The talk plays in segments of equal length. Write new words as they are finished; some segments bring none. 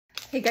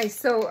Hey guys,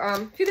 so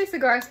a few days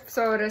ago I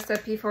saw a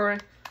recipe for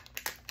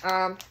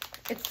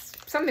it's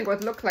something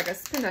what looked like a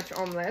spinach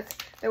omelette.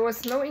 There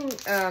was no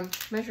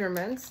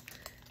measurements,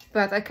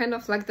 but I kind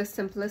of like the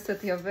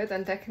simplicity of it,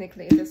 and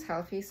technically it is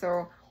healthy,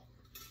 so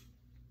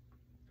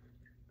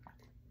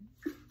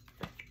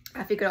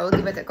I figured I'll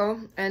give it a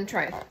go and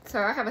try it. So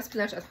I have a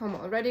spinach at home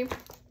already.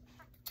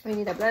 We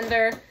need a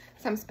blender,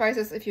 some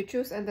spices if you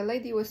choose, and the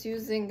lady was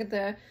using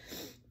the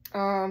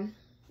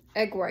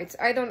egg whites.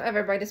 I don't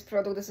ever buy this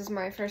product. This is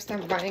my first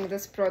time buying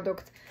this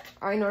product.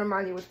 I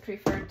normally would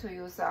prefer to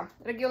use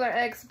regular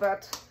eggs,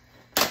 but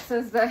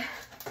since the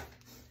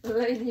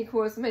lady who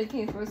was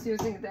making it was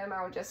using them,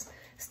 I'll just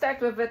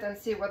start with it and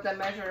see what the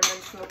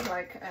measurements look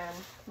like, and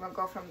we'll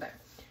go from there.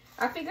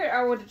 I figured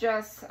I would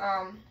just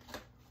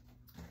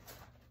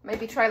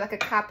maybe try like a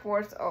cup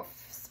worth of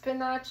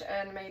spinach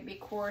and maybe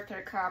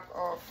quarter cup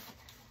of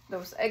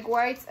those egg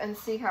whites and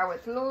see how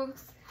it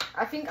looks.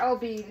 I think I'll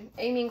be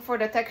aiming for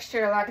the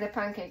texture like the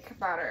pancake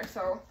batter,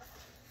 so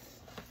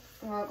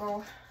we'll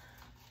go.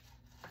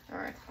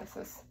 Alright, this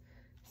is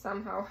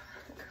somehow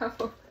a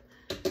cup of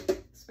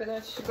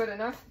spinach good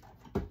enough.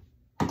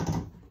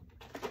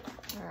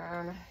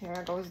 And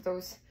here goes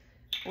those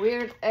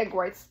weird egg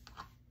whites.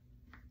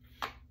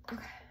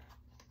 Okay.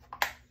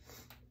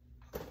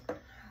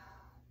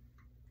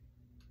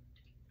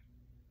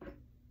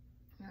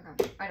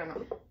 I don't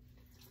know.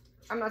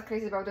 I'm not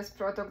crazy about this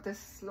product.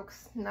 This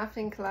looks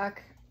nothing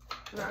like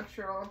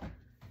natural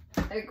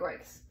egg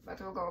whites,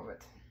 but we'll go with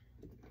it.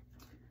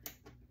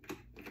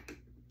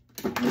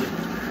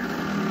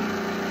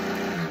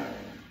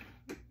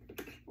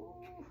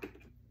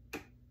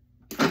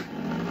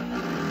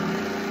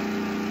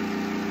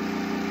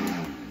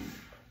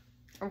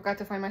 I've got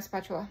to find my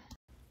spatula.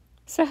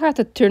 So I had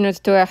to turn it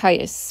to a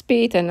highest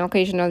speed and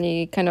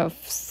occasionally kind of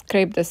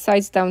scrape the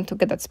sides down to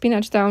get that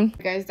spinach down.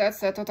 Guys,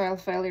 that's a total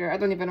failure. I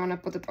don't even want to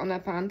put it on a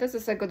pan. This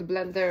is a good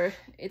blender.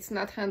 It's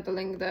not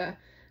handling the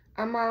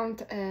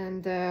amount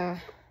and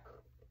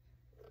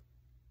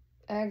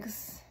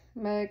eggs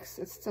mix.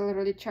 It's still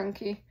really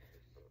chunky.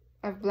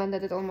 I've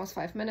blended it almost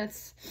 5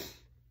 minutes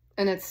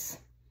and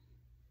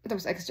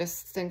those eggs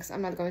just stinks.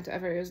 I'm not going to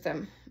ever use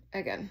them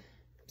again.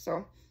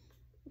 So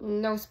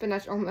no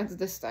spinach omelets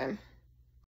this time.